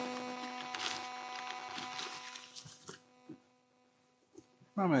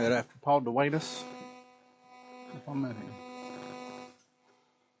I'm at after Paul Duatus. If I'm at him.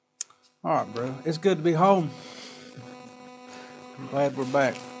 All right, bro. It's good to be home. I'm glad we're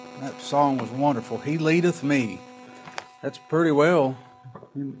back. That song was wonderful. He leadeth me. That's pretty well.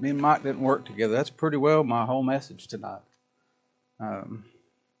 Me and Mike didn't work together. That's pretty well my whole message tonight.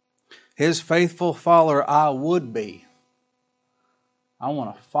 His faithful follower I would be. I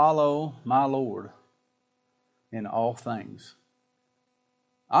want to follow my Lord in all things.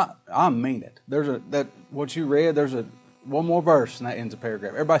 I mean it. What you read. There's one more verse and that ends a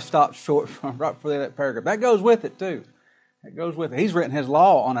paragraph. Everybody stops short from right before that paragraph. That goes with it too. It goes with it. He's written His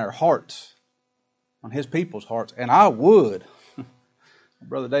law on our hearts, on His people's hearts, and I would.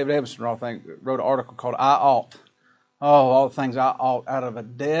 Brother David Evanson, I think, wrote an article called "I Ought." Oh, all the things I ought out of a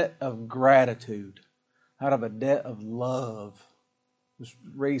debt of gratitude, out of a debt of love. It's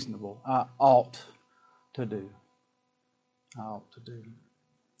reasonable. I ought to do. I ought to do.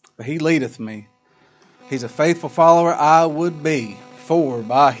 But He leadeth me. He's a faithful follower I would be, for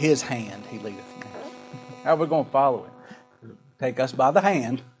by His hand He leadeth me. How are we going to follow Him? Take us by the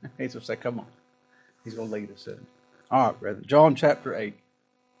hand. He's going to say, come on. He's going to lead us in. All right, brother. John chapter 8.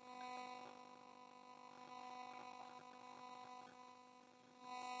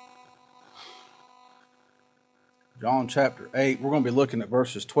 John chapter 8. We're going to be looking at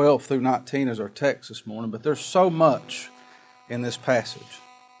verses 12 through 19 as our text this morning. But there's so much in this passage.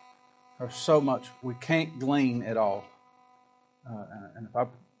 There's so much. We can't glean it all. And if I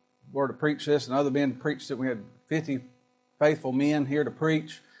were to preach this and other men preached it, we had 50 faithful men here to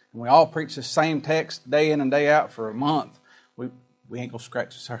preach, and we all preach the same text day in and day out for a month, we ain't going to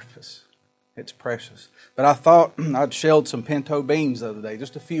scratch the surface. It's precious. But I thought I'd shelled some pinto beans the other day,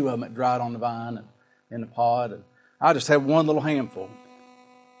 just a few of them that dried on the vine and in the pod, and I just had one little handful.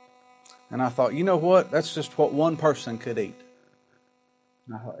 And I thought, you know what? That's just what one person could eat.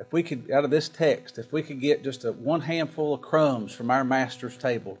 And I thought, if we could, out of this text, if we could get just one handful of crumbs from our master's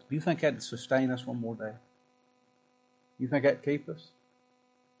table, do you think that'd sustain us one more day? You think that'd keep us?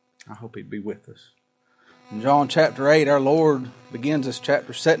 I hope He'd be with us. In John chapter 8, our Lord begins this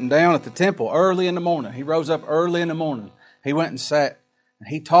chapter sitting down at the temple early in the morning. He rose up early in the morning. He went and sat, and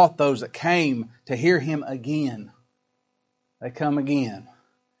He taught those that came to hear Him again. They come again.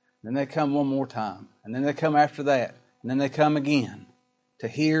 Then they come one more time. And then they come after that. And then they come again to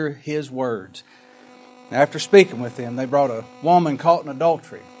hear His words. After speaking with them, they brought a woman caught in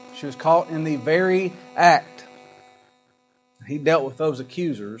adultery. She was caught in the very act. He dealt with those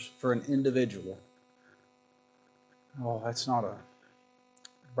accusers for an individual. Oh, that's not a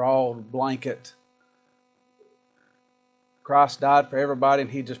broad blanket. Christ died for everybody,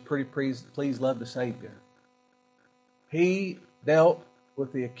 and He just pretty please loved the Savior. He dealt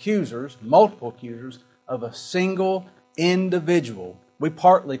with the accusers, multiple accusers, of a single individual. We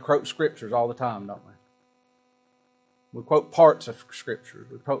partly quote scriptures all the time, don't we? We quote parts of scriptures.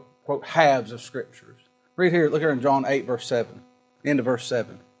 We quote halves of scriptures. Read here, look here in John 8, verse 7. End of verse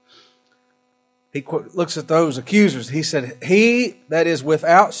 7. He looks at those accusers. He said, "He that is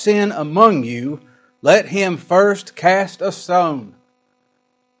without sin among you, let him first cast a stone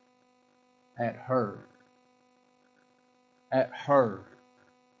at her." At her.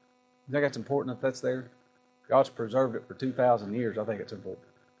 You think that's important if that's there? God's preserved it for 2,000 years. I think it's important.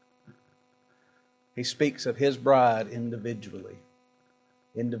 He speaks of His bride individually.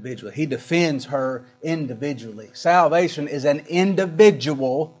 Individually. He defends her individually. Salvation is an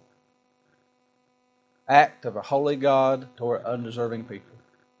individual act of a holy God toward undeserving people.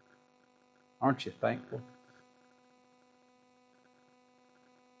 Aren't you thankful?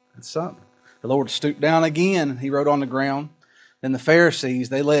 That's something. The Lord stooped down again. He wrote on the ground. Then the Pharisees,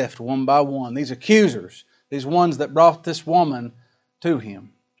 they left one by one. These accusers, these ones that brought this woman to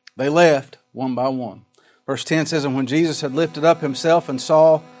Him, they left one by one. Verse 10 says, "And when Jesus had lifted up Himself and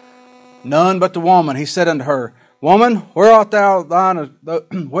saw none but the woman, He said unto her, Woman, where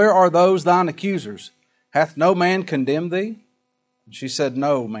are those thine accusers? Hath no man condemned thee? And she said,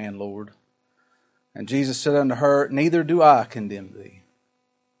 No man, Lord. And Jesus said unto her, Neither do I condemn thee."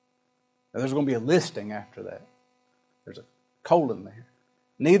 Now, there's going to be a listing after that. There's a colon there.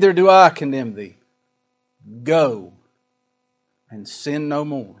 "Neither do I condemn thee. Go and sin no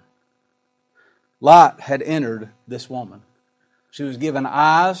more." Light had entered this woman. She was given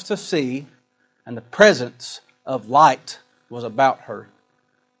eyes to see, and the presence of light was about her.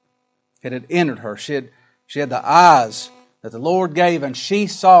 It had entered her. She had the eyes that the Lord gave, and she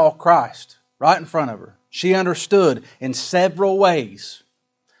saw Christ right in front of her. She understood in several ways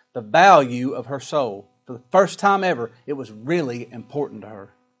the value of her soul. For the first time ever, it was really important to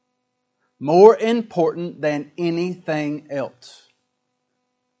her. More important than anything else.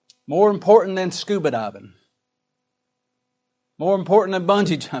 More important than scuba diving. More important than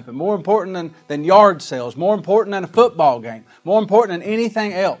bungee jumping. More important than yard sales. More important than a football game. More important than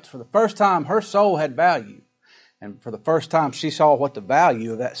anything else. For the first time, her soul had value. And for the first time, she saw what the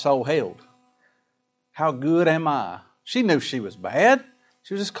value of that soul held. How good am I? She knew she was bad.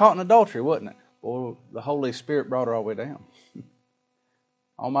 She was just caught in adultery, wasn't it? Well, the Holy Spirit brought her all the way down.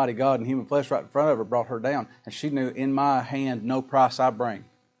 Almighty God in human flesh right in front of her brought her down. And she knew, in my hand, no price I bring.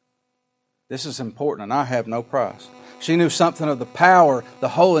 This is important, and I have no price. She knew something of the power, the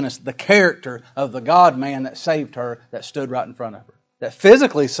holiness, the character of the God-man that saved her, that stood right in front of her. That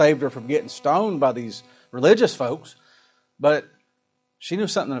physically saved her from getting stoned by these religious folks, but she knew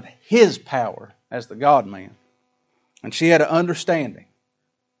something of His power as the God-man. And she had an understanding.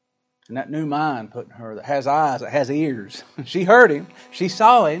 And that new mind put in her that has eyes, that has ears. She heard Him. She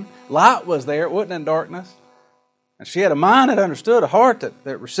saw Him. Light was there. It wasn't in darkness. And she had a mind that understood, a heart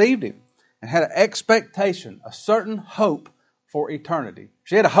that received Him. And had an expectation, a certain hope for eternity.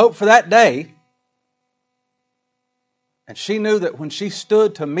 She had a hope for that day. And she knew that when she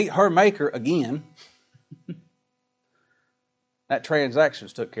stood to meet her Maker again, that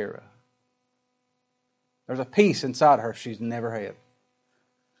transaction's took care of. There's a peace inside her she's never had.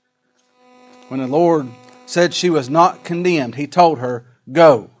 When the Lord said she was not condemned, He told her,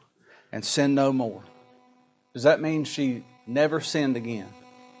 go and sin no more. Does that mean she never sinned again?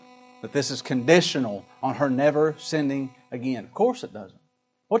 That this is conditional on her never sinning again? Of course it doesn't.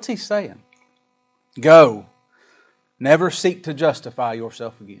 What's He saying? Go. Never seek to justify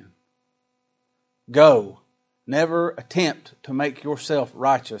yourself again. Go. Never attempt to make yourself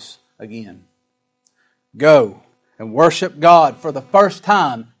righteous again. Go and worship God for the first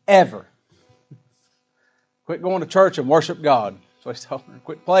time ever. Quit going to church and worship God. So He's telling her,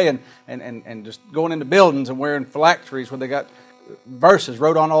 quit playing and just going into buildings and wearing phylacteries where they got verses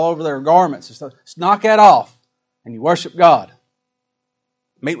wrote on all over their garments and stuff. Just knock that off and you worship God.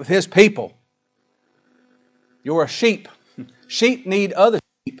 Meet with His people. You're a sheep. Sheep need other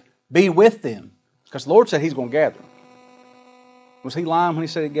sheep. Be with them. Because the Lord said He's going to gather them. Was He lying when He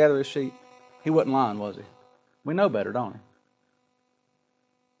said He'd gather His sheep? He wasn't lying, was He? We know better, don't we?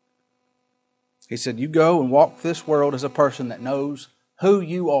 He said, you go and walk this world as a person that knows who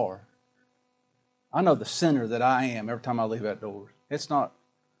you are. I know the sinner that I am every time I leave that door. It's not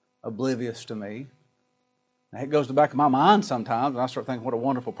oblivious to me. It goes to the back of my mind sometimes, and I start thinking what a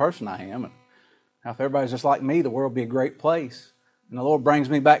wonderful person I am. And how if everybody's just like me, the world would be a great place. And the Lord brings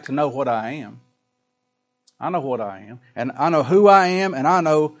me back to know what I am. I know what I am. And I know who I am, and I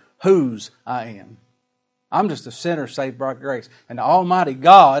know whose I am. I'm just a sinner saved by grace. And the Almighty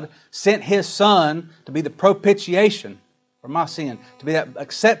God sent His Son to be the propitiation for my sin, to be that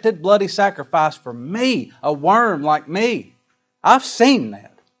accepted bloody sacrifice for me, a worm like me. I've seen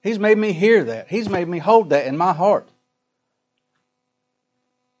that. He's made me hear that. He's made me hold that in my heart.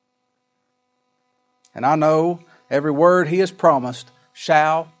 And I know every word He has promised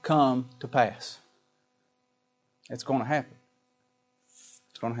shall come to pass. It's going to happen.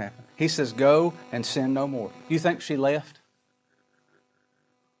 It's going to happen. He says, go and sin no more. You think she left?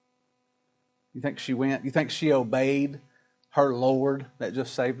 You think she went? You think she obeyed her Lord that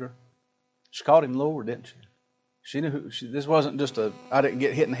just saved her? She called Him Lord, didn't she? She knew this wasn't just I didn't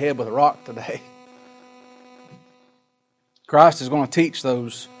get hit in the head with a rock today. Christ is going to teach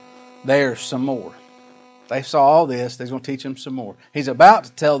those there some more. They saw all this. He's going to teach them some more. He's about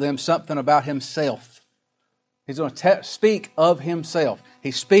to tell them something about Himself. He's going to speak of Himself.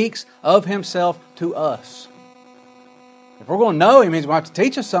 He speaks of Himself to us. If we're going to know Him, He's going to have to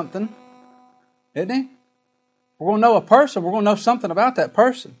teach us something. Isn't He? If we're going to know a person, we're going to know something about that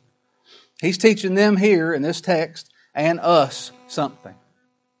person. He's teaching them here in this text and us something.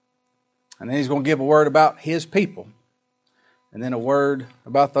 And then He's going to give a word about His people. And then a word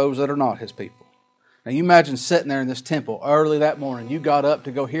about those that are not His people. Now you imagine sitting there in this temple early that morning. You got up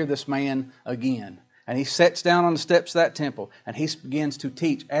to go hear this man again. And he sits down on the steps of that temple and he begins to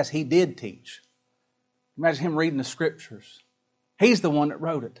teach as he did teach. Imagine him reading the Scriptures. He's the one that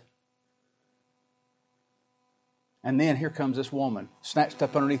wrote it. And then here comes this woman, snatched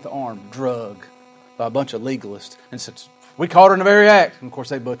up underneath the arm, drugged by a bunch of legalists. And said, we caught her in the very act. And of course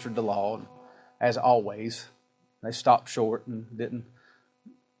they butchered the law, as always. They stopped short and didn't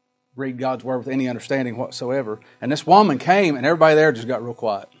read God's Word with any understanding whatsoever. And this woman came and everybody there just got real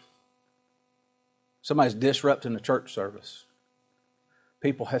quiet. Somebody's disrupting the church service.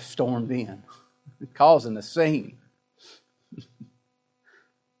 People have stormed in, causing a scene.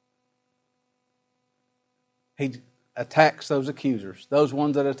 He attacks those accusers, those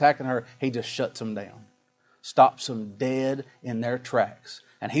ones that are attacking her. He just shuts them down, stops them dead in their tracks.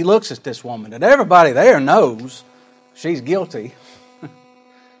 And he looks at this woman, and everybody there knows she's guilty.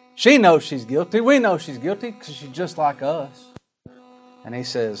 She knows she's guilty. We know she's guilty because she's just like us. And he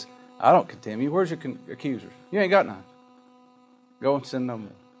says, I don't condemn you. Where's your accusers? You ain't got none. Go and sin no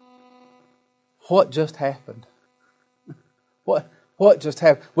more. What just happened? What just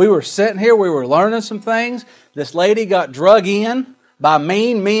happened? We were sitting here, we were learning some things. This lady got drug in by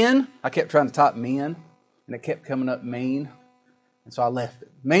mean men. I kept trying to type men, and it kept coming up mean. And so I left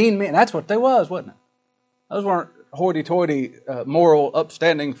it. Mean men. That's what they was, wasn't it? Those weren't hoity-toity, moral,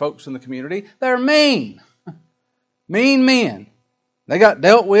 upstanding folks in the community. They're mean. Mean men. They got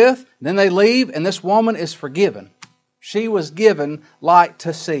dealt with, then they leave, and this woman is forgiven. She was given light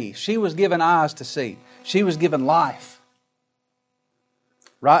to see. She was given eyes to see. She was given life.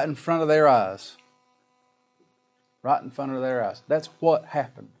 Right in front of their eyes. Right in front of their eyes. That's what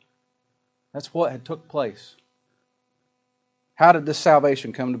happened. That's what had took place. How did this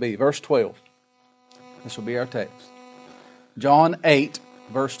salvation come to be? Verse 12. This will be our text. John 8,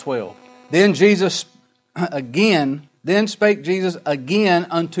 verse 12. Then spake Jesus again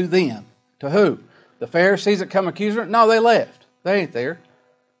unto them. To who? The Pharisees that come accuse her? No, they left. They ain't there.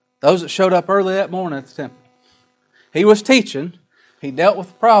 Those that showed up early that morning at the temple. He was teaching. He dealt with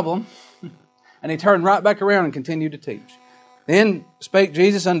the problem. And he turned right back around and continued to teach. Then spake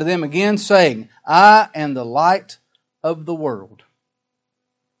Jesus unto them again, saying, I am the light of the world.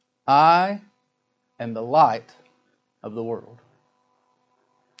 I am the light of the world.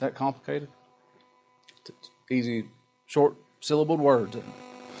 Is that complicated? Easy, short, syllabled words.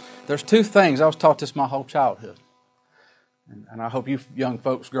 There's two things. I was taught this my whole childhood. And I hope you young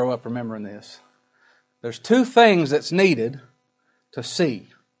folks grow up remembering this. There's two things that's needed to see.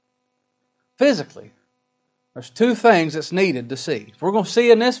 Physically, there's two things that's needed to see. If we're going to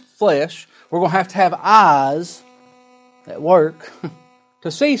see in this flesh, we're going to have eyes that work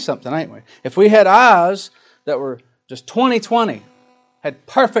to see something, ain't we? If we had eyes that were just 20/20, had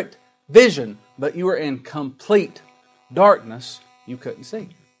perfect vision, but you were in complete darkness, you couldn't see.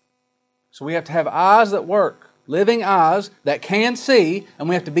 So we have to have eyes that work, living eyes that can see, and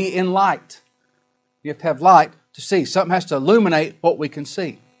we have to be in light. You have to have light to see. Something has to illuminate what we can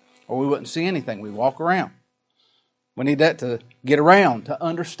see, or we wouldn't see anything. We walk around. We need that to get around, to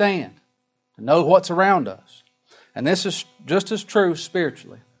understand, to know what's around us. And this is just as true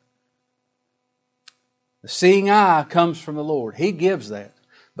spiritually. The seeing eye comes from the Lord. He gives that.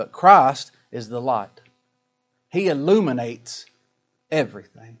 But Christ is the light. He illuminates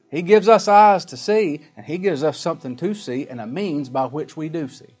everything. He gives us eyes to see, and He gives us something to see, and a means by which we do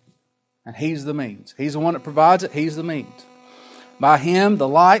see. And He's the means. He's the one that provides it. He's the means. By Him, the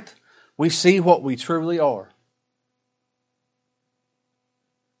light, we see what we truly are.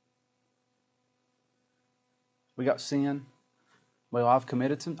 We got sin. Well, I've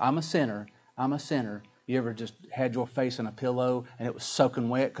committed sin. I'm a sinner. I'm a sinner. You ever just had your face in a pillow and it was soaking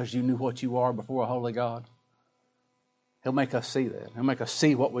wet because you knew what you are before a holy God? He'll make us see that. He'll make us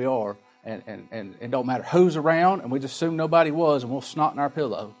see what we are. And it don't matter who's around, and we just assume nobody was, and we'll snot in our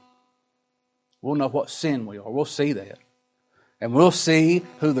pillow. We'll know what sin we are. We'll see that. And we'll see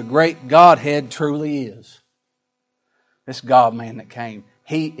who the great Godhead truly is. This God-man that came,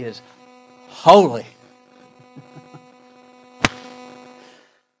 He is holy.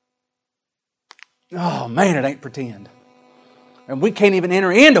 Oh man, it ain't pretend. And we can't even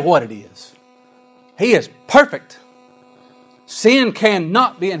enter into what it is. He is perfect. Sin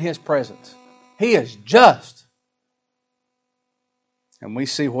cannot be in His presence. He is just. And we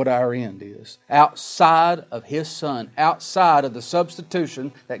see what our end is. Outside of His Son, outside of the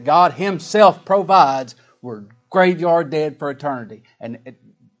substitution that God Himself provides, we're graveyard dead for eternity. And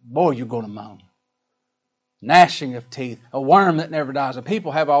boy, you're going to moan. Gnashing of teeth, a worm that never dies. And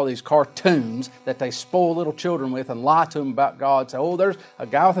people have all these cartoons that they spoil little children with and lie to them about God. Say, oh, there's a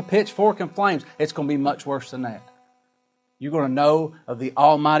guy with a pitchfork and flames. It's going to be much worse than that. You're going to know of the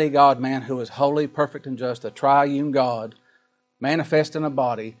Almighty God, man, who is holy, perfect, and just, a triune God, manifest in a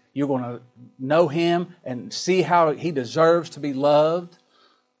body. You're going to know Him and see how He deserves to be loved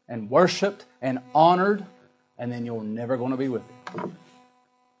and worshipped and honored, and then you're never going to be with Him.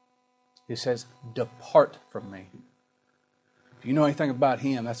 He says, depart from me. If you know anything about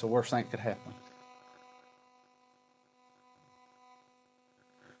Him, that's the worst thing that could happen.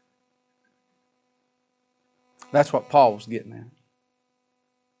 That's what Paul was getting at.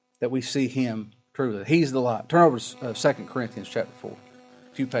 That we see Him truly. He's the light. Turn over to 2 Corinthians chapter 4.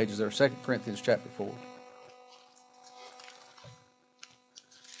 A few pages there. 2 Corinthians chapter 4.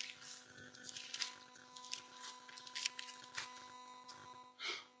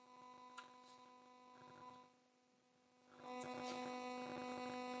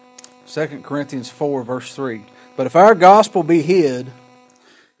 2 Corinthians 4, verse 3. But if our gospel be hid,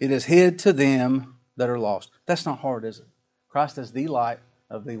 it is hid to them that are lost. That's not hard, is it? Christ is the light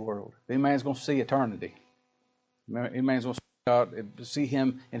of the world. If any man's going to see eternity, any man's going to see God, see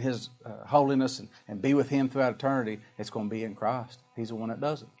Him in His holiness and be with Him throughout eternity, it's going to be in Christ. He's the one that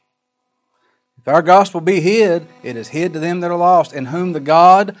does it. If our gospel be hid, it is hid to them that are lost, in whom the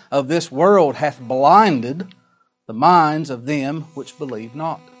God of this world hath blinded the minds of them which believe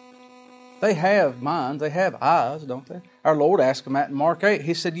not. They have minds, they have eyes, don't they? Our Lord asked them that in Mark 8.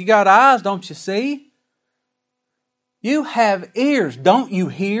 He said, you got eyes, don't you see? You have ears, don't you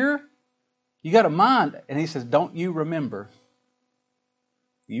hear? You got a mind. And He says, don't you remember?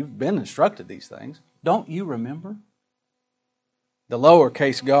 You've been instructed these things. Don't you remember? The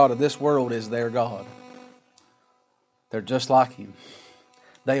lowercase God of this world is their God. They're just like Him.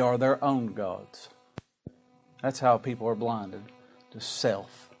 They are their own gods. That's how people are blinded to self,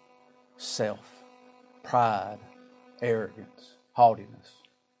 pride, arrogance, haughtiness,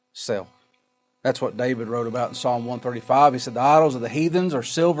 self. That's what David wrote about in Psalm 135. He said, the idols of the heathens are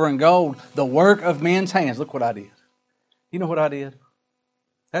silver and gold, the work of men's hands. Look what I did. You know what I did?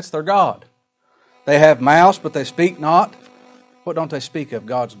 That's their God. They have mouths, but they speak not. What don't they speak of?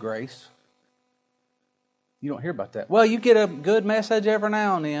 God's grace. You don't hear about that. Well, you get a good message every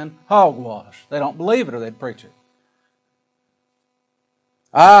now and then. Hogwash. They don't believe it or they'd preach it.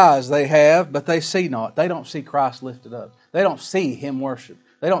 Eyes they have, but they see not. They don't see Christ lifted up. They don't see Him worshiped.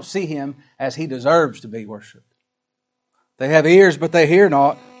 They don't see Him as He deserves to be worshiped. They have ears, but they hear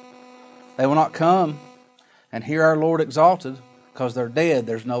not. They will not come and hear our Lord exalted, because they're dead.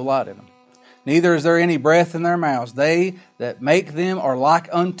 There's no light in them. Neither is there any breath in their mouths. They that make them are like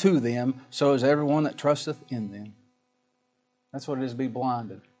unto them, so is everyone that trusteth in them. That's what it is to be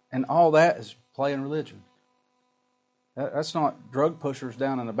blinded. And all that is playing religion. That's not drug pushers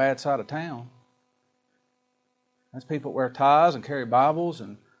down in the bad side of town. That's people that wear ties and carry Bibles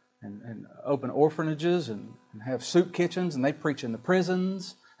and open orphanages and have soup kitchens, and they preach in the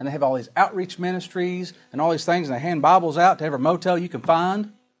prisons, and they have all these outreach ministries and all these things, and they hand Bibles out to every motel you can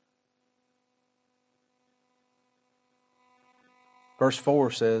find. Verse 4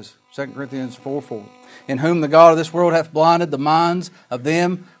 says, 2 Corinthians 4:4, in whom the God of this world hath blinded the minds of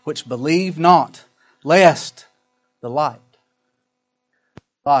them which believe not, lest the light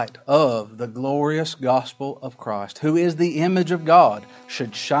of the glorious gospel of Christ, who is the image of God,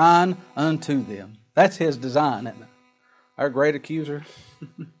 should shine unto them. That's His design, isn't it? Our great accuser,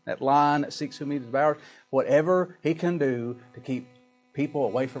 that lion that seeks whom he devours, whatever he can do to keep people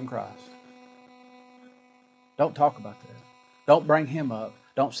away from Christ. Don't talk about that. Don't bring Him up.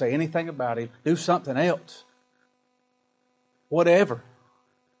 Don't say anything about Him. Do something else. Whatever.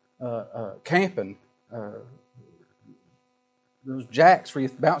 Camping. Those jacks where you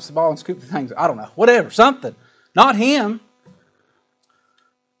bounce the ball and scoop the things. I don't know. Whatever. Something. Not Him.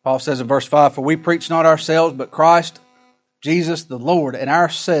 Paul says in verse 5, for we preach not ourselves, but Christ Jesus the Lord, and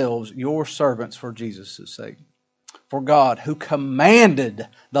ourselves your servants for Jesus' sake. For God, who commanded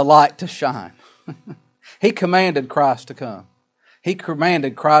the light to shine. He commanded Christ to come. He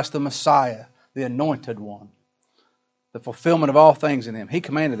commanded Christ the Messiah, the Anointed One, the fulfillment of all things in Him. He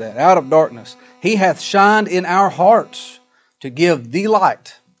commanded that. Out of darkness, He hath shined in our hearts to give the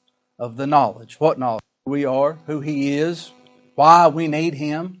light of the knowledge. What knowledge? Who we are, who He is, why we need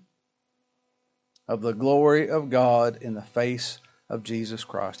Him, of the glory of God in the face of Jesus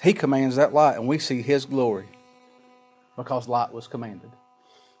Christ. He commands that light, and we see His glory because light was commanded.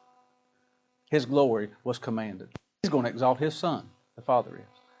 His glory was commanded. He's going to exalt His Son, the Father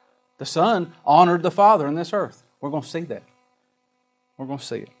is. The Son honored the Father in this earth. We're going to see that. We're going to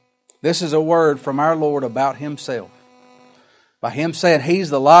see it. This is a word from our Lord about Himself. By Him saying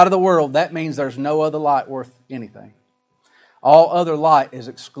He's the light of the world, that means there's no other light worth anything. All other light is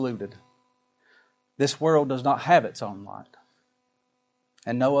excluded. This world does not have its own light.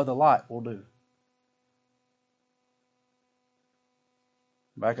 And no other light will do.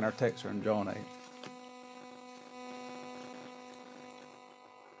 Back in our text, we're in John 8.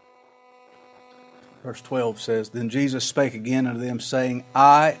 Verse 12 says, then Jesus spake again unto them, saying,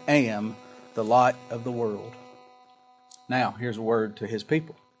 I am the light of the world. Now, here's a word to His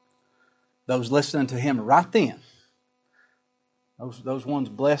people. Those listening to Him right then. Those ones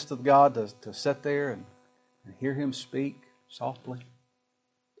blessed of God to sit there and hear Him speak softly,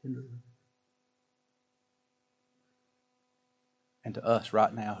 tenderly. And to us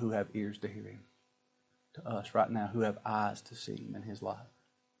right now who have ears to hear Him. To us right now who have eyes to see Him in His light.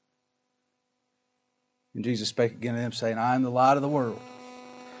 And Jesus spake again to them, saying, I am the light of the world.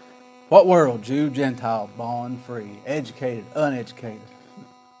 What world? Jew, Gentile, bond, free, educated, uneducated.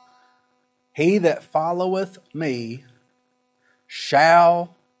 He that followeth me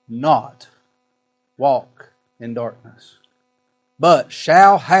shall not walk in darkness, but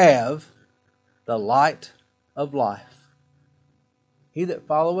shall have the light of life. He that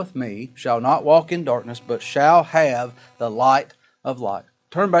followeth me shall not walk in darkness, but shall have the light of life.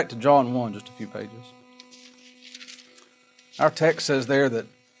 Turn back to John 1, just a few pages. Our text says there that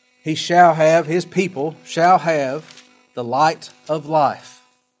he shall have, his people shall have the light of life.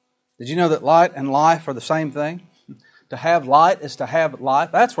 Did you know that light and life are the same thing? To have light is to have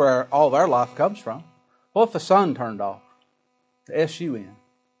life. That's where all of our life comes from. What if the sun turned off? The S-U-N.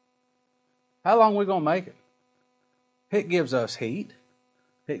 How long are we going to make it? It gives us heat.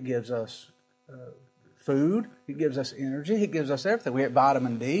 It gives us food. It gives us energy. It gives us everything. We have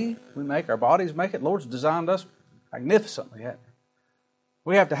vitamin D. We make our bodies make it. The Lord's designed us magnificently.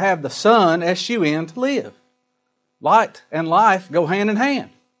 We have to have the sun, S-U-N, to live. Light and life go hand in hand.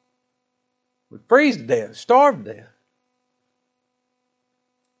 We freeze to death, starve to death.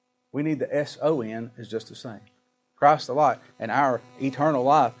 We need the S-O-N is just the same. Christ the light and our eternal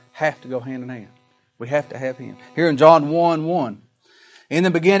life have to go hand in hand. We have to have Him. Here in John 1:1, in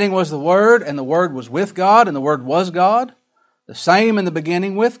the beginning was the Word, and the Word was with God, and the Word was God. The same in the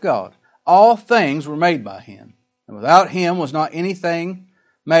beginning with God. All things were made by Him, and without Him was not anything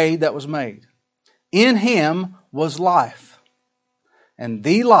made that was made. In Him was life, and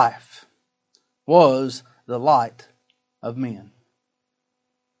the life was the light of men.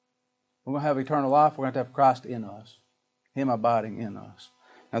 We're going to have eternal life. We're going to have Christ in us. Him abiding in us.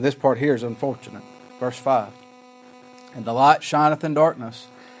 Now this part here is unfortunate. Verse 5. And the light shineth in darkness,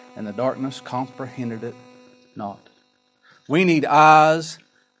 and the darkness comprehended it not. We need eyes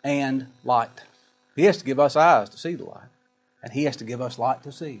and light. He has to give us eyes to see the light. And He has to give us light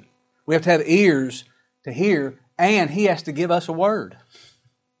to see. We have to have ears to hear, and He has to give us a word.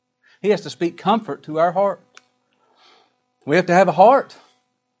 He has to speak comfort to our heart. We have to have a heart.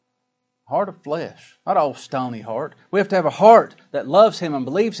 Heart of flesh, not an old stony heart. We have to have a heart that loves Him and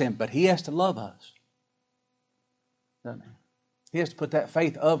believes Him, but He has to love us. Doesn't He? He has to put that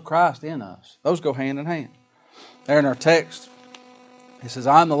faith of Christ in us. Those go hand in hand. There in our text, it says,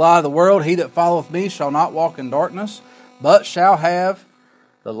 I am the light of the world. He that followeth me shall not walk in darkness, but shall have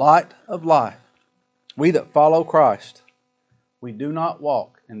the light of life. We that follow Christ, we do not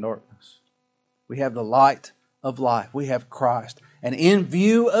walk in darkness. We have the light of life. We have Christ. And in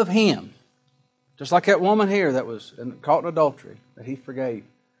view of Him, just like that woman here that was caught in adultery, that He forgave.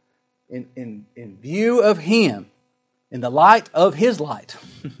 In view of Him, in the light of His light,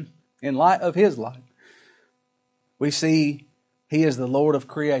 in light of His light, we see He is the Lord of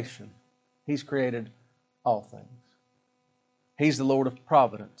creation. He's created all things. He's the Lord of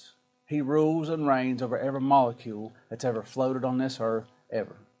providence. He rules and reigns over every molecule that's ever floated on this earth,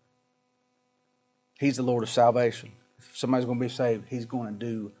 ever. He's the Lord of salvation. If somebody's going to be saved, He's going to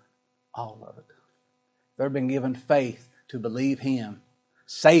do all of it. They've been given faith to believe Him.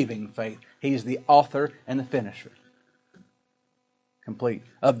 Saving faith. He's the author and the finisher. Complete.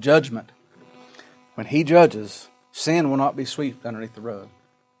 Of judgment. When He judges, sin will not be swept underneath the rug.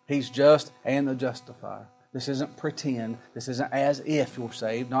 He's just and the justifier. This isn't pretend. This isn't as if you're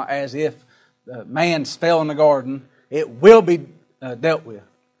saved. Not as if man fell in the garden. It will be dealt with.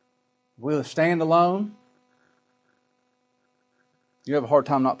 Will it stand alone? You have a hard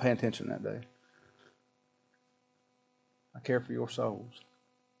time not paying attention that day. I care for your souls.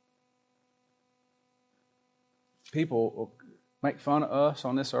 People will make fun of us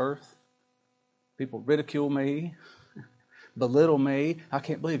on this earth. People ridicule me, belittle me. I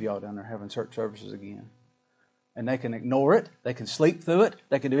can't believe y'all down there having church services again. And they can ignore it. They can sleep through it.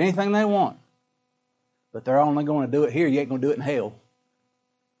 They can do anything they want. But they're only going to do it here. You ain't going to do it in hell.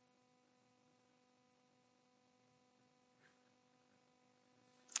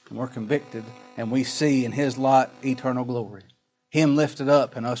 And we're convicted, and we see in His light eternal glory. Him lifted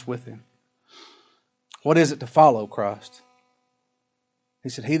up and us with Him. What is it to follow Christ? He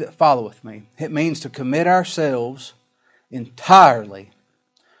said, He that followeth me. It means to commit ourselves entirely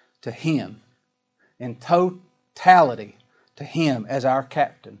to Him. In totality to Him as our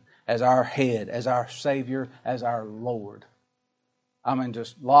captain, as our head, as our Savior, as our Lord. I mean,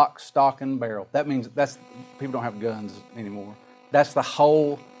 just lock, stock, and barrel. That means people don't have guns anymore. That's the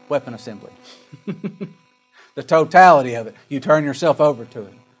whole weapon assembly. The totality of it. You turn yourself over to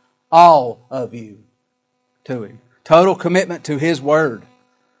Him. All of you to Him. Total commitment to His Word.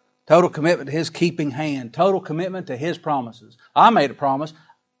 Total commitment to His keeping hand. Total commitment to His promises. I made a promise.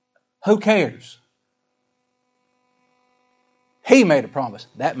 Who cares? He made a promise.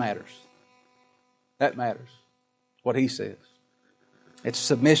 That matters. That matters. What He says. It's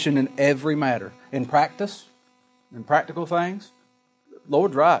submission in every matter. In practice, in practical things,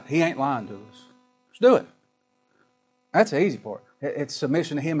 Lord's right. He ain't lying to us. Just do it. That's the easy part. It's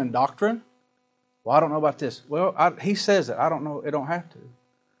submission to Him in doctrine. Well, I don't know about this. Well, He says it. I don't know. It don't have to.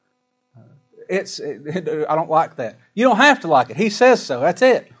 I don't like that. You don't have to like it. He says so. That's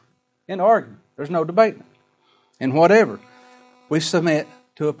it. In argument. There's no debating. And whatever, we submit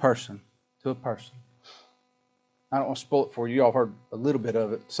to a person. To a person. I don't want to spoil it for you. You all heard a little bit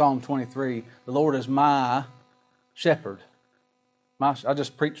of it. Psalm 23. The Lord is my shepherd. I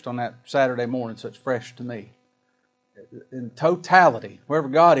just preached on that Saturday morning, so it's fresh to me. In totality, wherever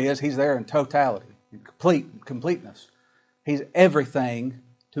God is, He's there in totality, in completeness. He's everything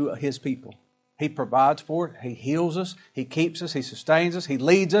to His people. He provides for it. He heals us. He keeps us. He sustains us. He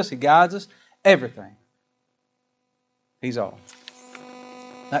leads us. He guides us. Everything. He's all.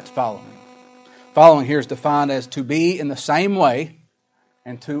 That's following. Following here is defined as to be in the same way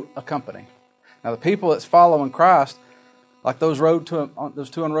and to accompany. Now, the people that's following Christ, like those two on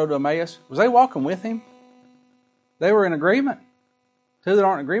the road to Emmaus, was they walking with Him? They were in agreement. Two that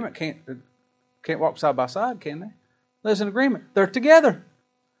aren't in agreement can't walk side by side, can they? There's an agreement. They're together.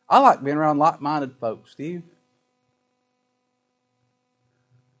 I like being around like-minded folks. Do you?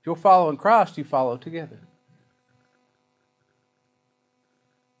 If you're following Christ, you follow together.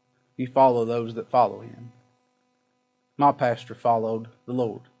 You follow those that follow Him. My pastor followed the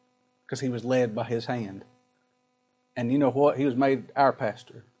Lord because he was led by His hand. And you know what? He was made our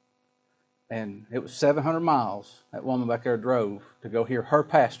pastor. And it was 700 miles that woman back there drove to go hear her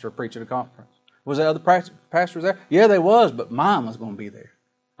pastor preach at a conference. Was there other pastors there? Yeah, there was, but mine was going to be there.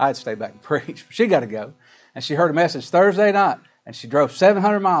 I'd stay back and preach. She got to go. And she heard a message Thursday night, and she drove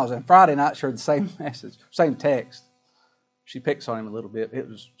 700 miles. And Friday night, she heard the same message, same text. She picks on him a little bit. It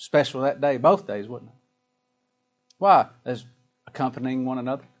was special that day, both days, wasn't it? Why? As accompanying one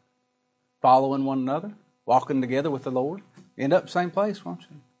another, following one another, walking together with the Lord. End up the same place, won't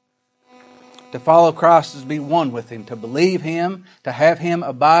you? To follow Christ is to be one with Him, to believe Him, to have Him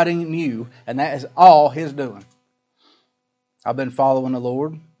abiding in you, and that is all His doing. I've been following the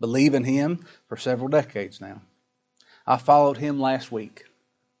Lord, believing Him for several decades now. I followed Him last week.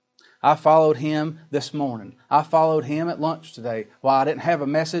 I followed Him this morning. I followed Him at lunch today while I didn't have a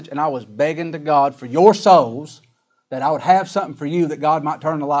message, and I was begging to God for your souls that I would have something for you, that God might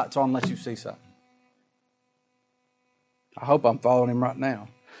turn the lights on and let you see something. I hope I'm following Him right now.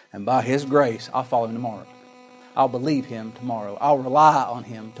 And by His grace, I'll follow Him tomorrow. I'll believe Him tomorrow. I'll rely on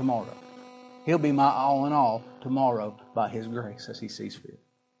Him tomorrow. He'll be my all in all tomorrow by His grace as He sees fit.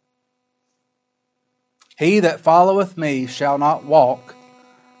 He that followeth me shall not walk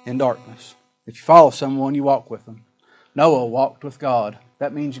in darkness. If you follow someone, you walk with them. Noah walked with God.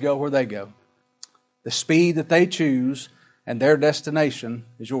 That means you go where they go. The speed that they choose and their destination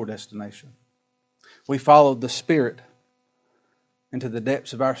is your destination. We followed the Spirit into the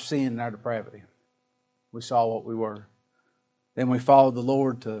depths of our sin and our depravity. We saw what we were. Then we followed the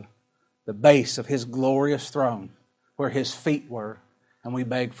Lord to the base of His glorious throne, where His feet were, and we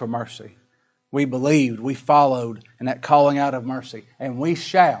begged for mercy. We believed, we followed in that calling out of mercy, and we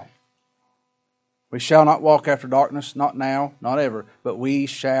shall. We shall not walk after darkness, not now, not ever, but we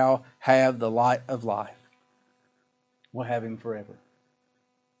shall have the light of life. We'll have Him forever.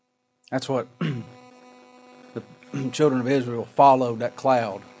 That's what the children of Israel followed, that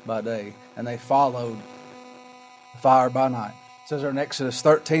cloud by day, and they followed the fire by night. It says there in Exodus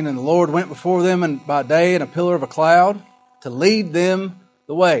 13, and the Lord went before them by day in a pillar of a cloud to lead them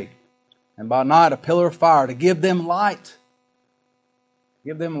the way, and by night a pillar of fire to give them light.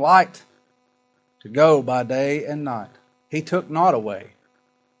 Give them light to go by day and night. He took not away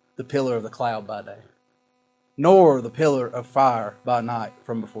the pillar of the cloud by day, nor the pillar of fire by night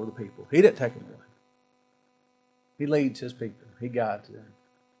from before the people. He didn't take them away. He leads His people. He guides them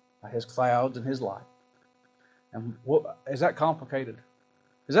by His clouds and His light. And is that complicated?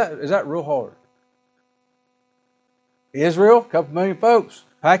 Is that real hard? Israel, a couple million folks,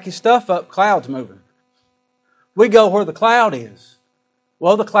 pack your stuff up, cloud's moving. We go where the cloud is.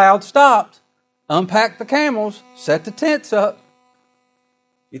 Well, the cloud stopped. Unpack the camels, set the tents up,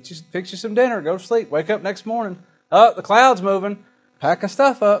 fix you some dinner, go to sleep, wake up next morning. Oh, the cloud's moving. Pack your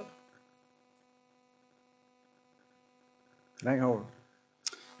stuff up. It ain't over.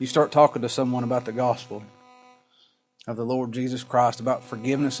 You start talking to someone about the gospel of the Lord Jesus Christ, about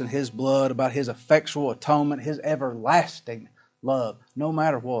forgiveness in His blood, about His effectual atonement, His everlasting love, no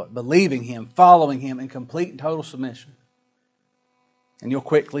matter what, believing Him, following Him in complete and total submission. And you'll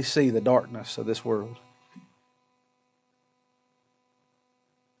quickly see the darkness of this world.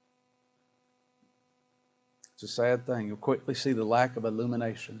 It's a sad thing. You'll quickly see the lack of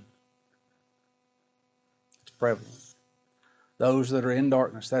illumination. It's prevalent. Those that are in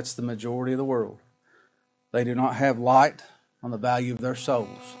darkness, that's the majority of the world. They do not have light on the value of their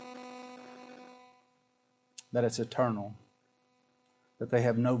souls, that it's eternal, that they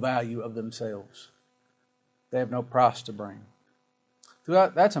have no value of themselves. They have no price to bring.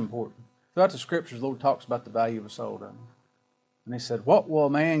 That's important. Throughout the Scriptures, the Lord talks about the value of a soul, doesn't He? And He said, what will a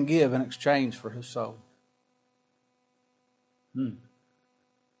man give in exchange for his soul?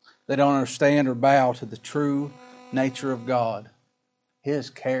 They don't understand or bow to the true nature of God, His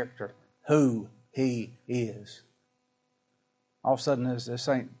character, who He is. All of a sudden, this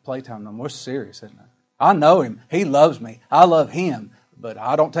ain't playtime no more. It's serious, isn't it? I know Him. He loves me. I love Him. But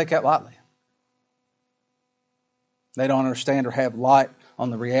I don't take that lightly. They don't understand or have light on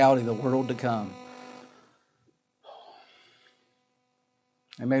the reality of the world to come.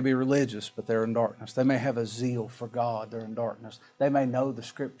 They may be religious, but they're in darkness. They may have a zeal for God. They're in darkness. They may know the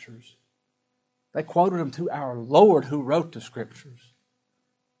Scriptures. They quoted them to our Lord who wrote the Scriptures.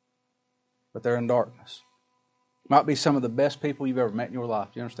 But they're in darkness. Might be some of the best people you've ever met in your life.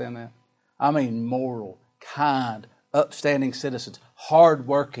 Do you understand that? I mean moral, kind, upstanding citizens,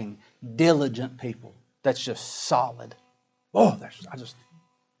 hardworking, diligent people. That's just solid. Oh, I just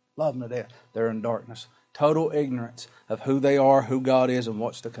love them to death. They're in darkness. Total ignorance of who they are, who God is, and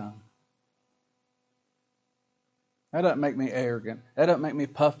what's to come. That doesn't make me arrogant. That doesn't make me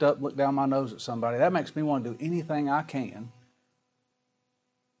puffed up, look down my nose at somebody. That makes me want to do anything I can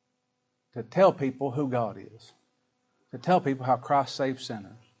to tell people who God is. To tell people how Christ saves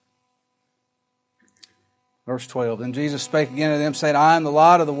sinners. Verse 12, Then Jesus spake again to them, saying, I am the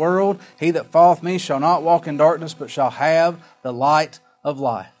light of the world. He that followeth me shall not walk in darkness, but shall have the light of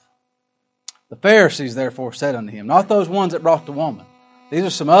life. The Pharisees therefore said unto him, not those ones that brought the woman. These are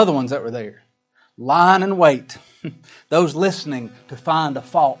some other ones that were there. Lying in wait. Those listening to find a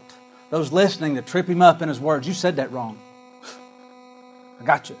fault. Those listening to trip him up in his words. You said that wrong. I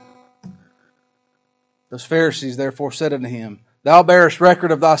got you. Those Pharisees therefore said unto him, Thou bearest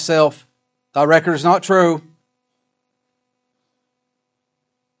record of thyself. Thy record is not true.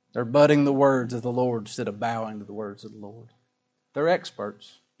 They're butting the words of the Lord instead of bowing to the words of the Lord. They're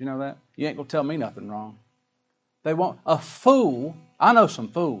experts. You know that? You ain't going to tell me nothing wrong. They won't. A fool, I know some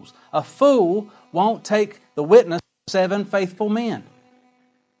fools. A fool won't take the witness of 7 faithful men.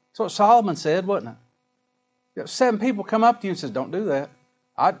 That's what Solomon said, wasn't it? 7 people come up to you and says, don't do that.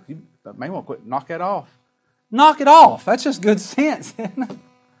 You may want to quit. Knock that off. Knock it off. That's just good sense, isn't it?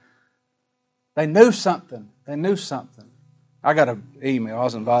 They knew something. They knew something. I got an email. I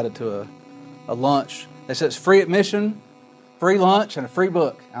was invited to a lunch. They said it's free admission, free lunch, and a free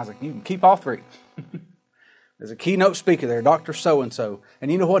book. I was like, you can keep all 3. There's a keynote speaker there, Dr. So-and-so.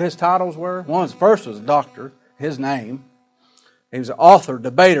 And you know what his titles were? First was a doctor, his name. He was an author,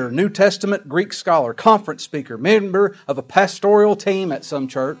 debater, New Testament Greek scholar, conference speaker, member of a pastoral team at some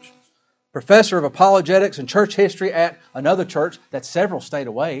church, professor of apologetics and church history at another church that's several states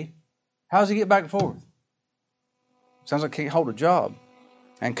away. How does he get back and forth? Sounds like he can't hold a job.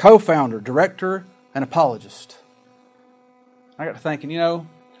 And co-founder, director, and apologist. I got to thinking,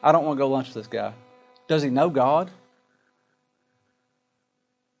 I don't want to go lunch with this guy. Does he know God?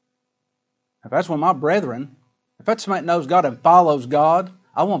 If that's one of my brethren, if that's somebody that knows God and follows God,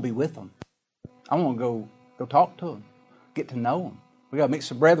 I want to be with them. I want to go talk to them, get to know them. We got to meet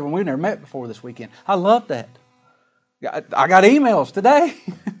some brethren we've never met before this weekend. I love that. I got emails today.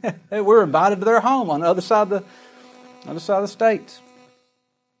 We're invited to their home on the other side of the states.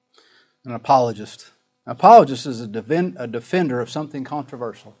 An apologist. An apologist is a defender of something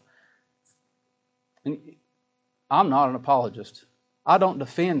controversial. And I'm not an apologist. I don't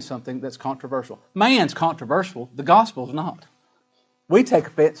defend something that's controversial. Man's controversial. The gospel's not. We take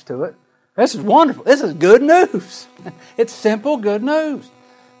offense to it. This is wonderful. This is good news. It's simple, good news.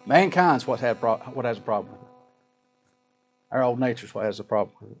 Mankind's what has a problem with it. Our old nature's what has a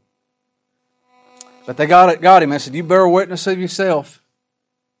problem with it. But they got him. I said, you bear witness of yourself.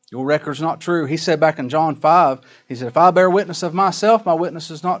 Your record's not true. He said back in John 5, he said, if I bear witness of myself, my witness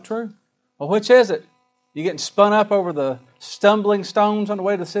is not true. Well, which is it? You getting spun up over the stumbling stones on the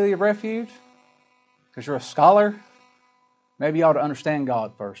way to the city of refuge? Because you're a scholar? Maybe you ought to understand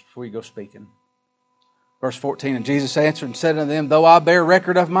God first before you go speaking. Verse 14, and Jesus answered and said unto them, though I bear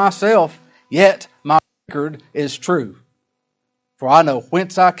record of myself, yet my record is true. For I know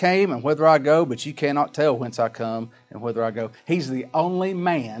whence I came and whither I go, but you cannot tell whence I come and whither I go. He's the only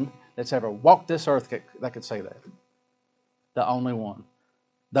man that's ever walked this earth that could say that. The only one.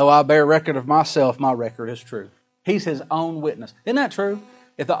 Though I bear record of myself, my record is true. He's his own witness. Isn't that true?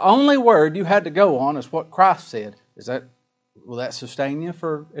 if the only word you had to go on is what Christ said, will that sustain you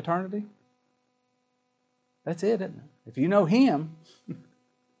for eternity? That's it, isn't it? If you know Him,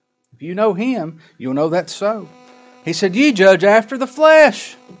 you'll know that's so. He said, ye judge after the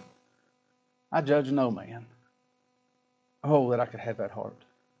flesh. I judge no man. Oh, that I could have that heart.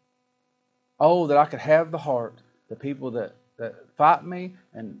 Oh, that I could have the heart, the people that fight me,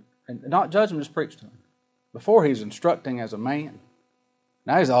 and not judge them, just preach to them. Before He's instructing as a man.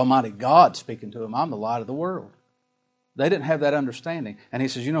 Now He's Almighty God speaking to him. I'm the light of the world. They didn't have that understanding. And He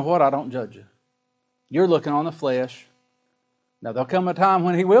says, you know what? I don't judge you. You're looking on the flesh. Now, there'll come a time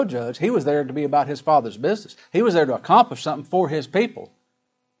when He will judge. He was there to be about His Father's business. He was there to accomplish something for His people.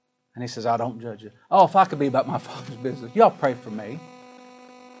 And He says, I don't judge you. Oh, if I could be about my Father's business, y'all pray for me.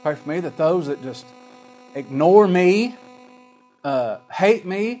 Pray for me that those that just ignore me, hate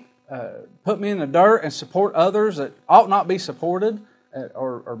me, put me in the dirt and support others that ought not be supported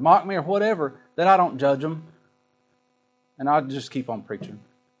or mock me or whatever, that I don't judge them. And I just keep on preaching.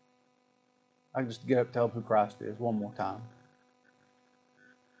 I just get up and tell them who Christ is one more time.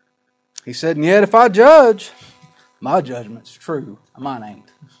 He said, and yet if I judge, my judgment's true. Mine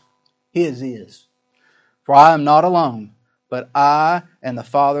ain't. His is. For I am not alone, but I and the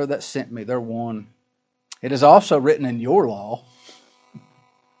Father that sent me, they're one. It is also written in your law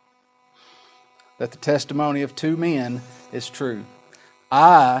that the testimony of two men is true.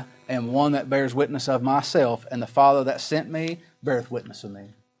 I am one that bears witness of myself, and the Father that sent me beareth witness of me.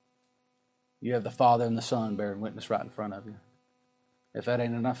 You have the Father and the Son bearing witness right in front of you. If that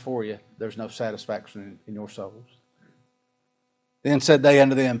ain't enough for you, there's no satisfaction in your souls. Then said they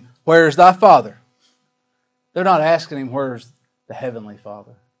unto them, where is thy Father? They're not asking Him, where's the Heavenly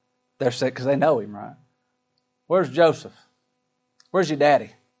Father? They're saying, because they know Him, right? Where's Joseph? Where's your daddy?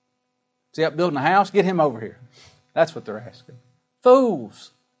 Is he up building a house? Get him over here. That's what they're asking.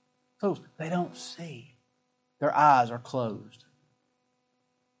 Fools. Fools. They don't see. Their eyes are closed.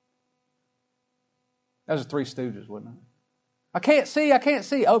 That was the Three Stooges, wasn't it? I can't see.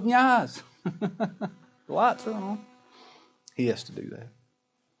 Open your eyes. The lights are on. He has to do that.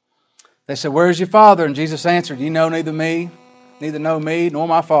 They said, where's your Father? And Jesus answered, you know neither know me, nor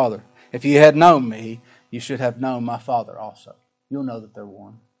my Father. If you had known me, you should have known my Father also. You'll know that they're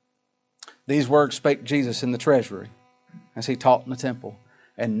one. These words spake Jesus in the treasury, as He taught in the temple.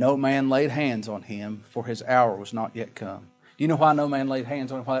 And no man laid hands on Him, for His hour was not yet come. Do you know why no man laid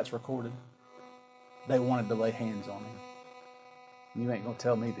hands on Him? Why that's recorded? They wanted to lay hands on Him. You ain't going to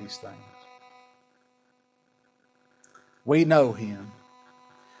tell me these things. We know Him.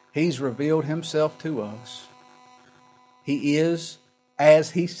 He's revealed Himself to us. He is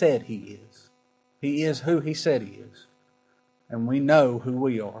as He said He is. He is who He said He is. And we know who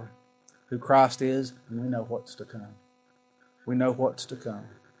we are, who Christ is, and we know what's to come. We know what's to come.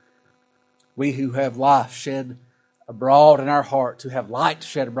 We who have life shed abroad in our hearts, who have light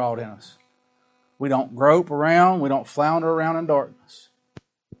shed abroad in us. We don't grope around. We don't flounder around in darkness.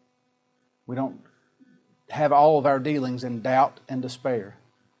 We don't have all of our dealings in doubt and despair.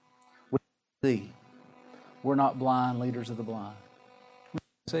 We see. We're not blind leaders of the blind. We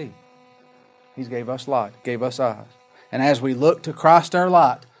see. He's gave us light, gave us eyes. And as we look to Christ our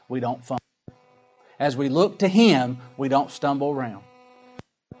light, we don't fumble. As we look to Him, we don't stumble around.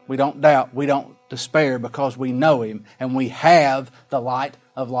 We don't doubt. We don't despair because we know Him and we have the light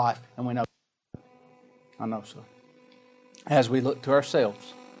of life. And we know. I know so. As we look to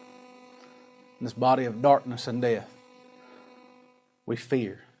ourselves, in this body of darkness and death, we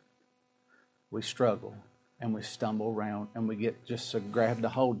fear, we struggle, and we stumble around, and we get just so grabbed a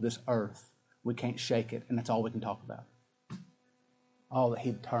hold of this earth, we can't shake it, and that's all we can talk about. Oh, that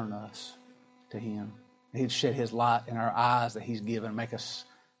He'd turn us to Him. He'd shed His light in our eyes that He's given, make us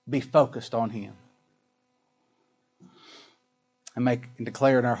be focused on Him. And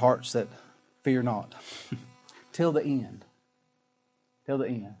declare in our hearts that fear not. Till the end. Till the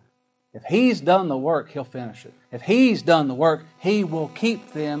end. If He's done the work, He'll finish it. If He's done the work, He will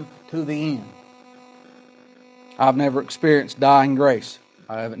keep them to the end. I've never experienced dying grace.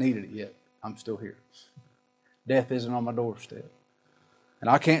 I haven't needed it yet. I'm still here. Death isn't on my doorstep. And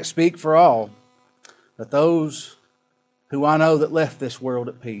I can't speak for all, but those who I know that left this world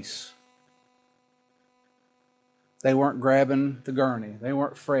at peace, they weren't grabbing the gurney. They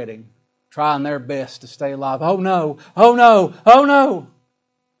weren't fretting, trying their best to stay alive. Oh no, oh no, oh no.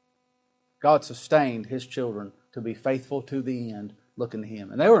 God sustained His children to be faithful to the end, looking to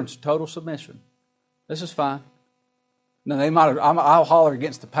Him. And they were in total submission. This is fine. No, they might have, I'll holler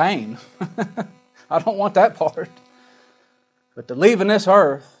against the pain. I don't want that part. But to leaving this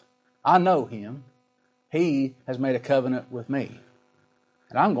earth, I know Him. He has made a covenant with me.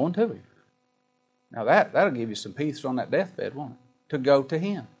 And I'm going to Him. Now that'll give you some peace on that deathbed, won't it? To go to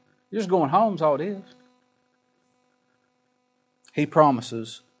Him. You're just going home is all it is. He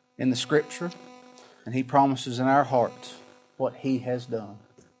promises in the Scripture, and He promises in our hearts what He has done.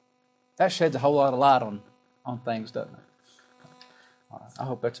 That sheds a whole lot of light on things, doesn't it? All right, I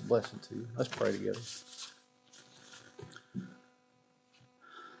hope that's a blessing to you. Let's pray together.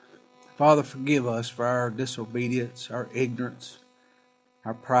 Father, forgive us for our disobedience, our ignorance,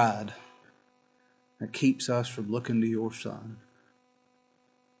 our pride that keeps us from looking to Your Son.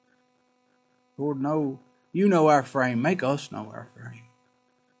 Lord, You know our frame. Make us know our frame.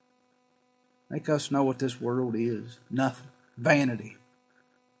 Make us know what this world is. Nothing. Vanity.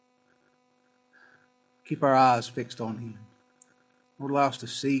 Keep our eyes fixed on Him. Lord, allow us to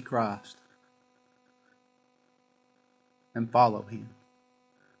see Christ and follow Him.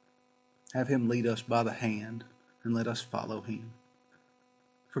 Have Him lead us by the hand and let us follow Him.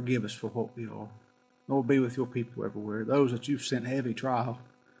 Forgive us for what we are. Lord, be with Your people everywhere. Those that You've sent heavy trial,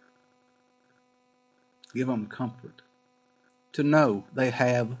 give them comfort to know they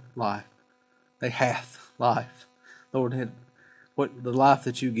have life. They hath life. Lord, the life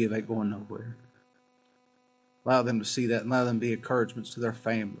that You give ain't going nowhere. Allow them to see that and allow them to be encouragements to their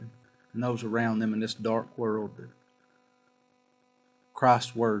family and those around them in this dark world that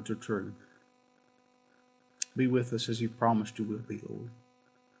Christ's words are true. Be with us as You promised You will be, Lord.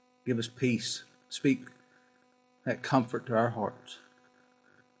 Give us peace. Speak that comfort to our hearts.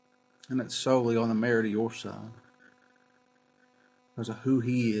 And it's solely on the merit of Your Son. Because of who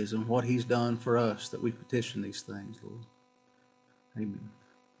He is and what He's done for us that we petition these things, Lord. Amen.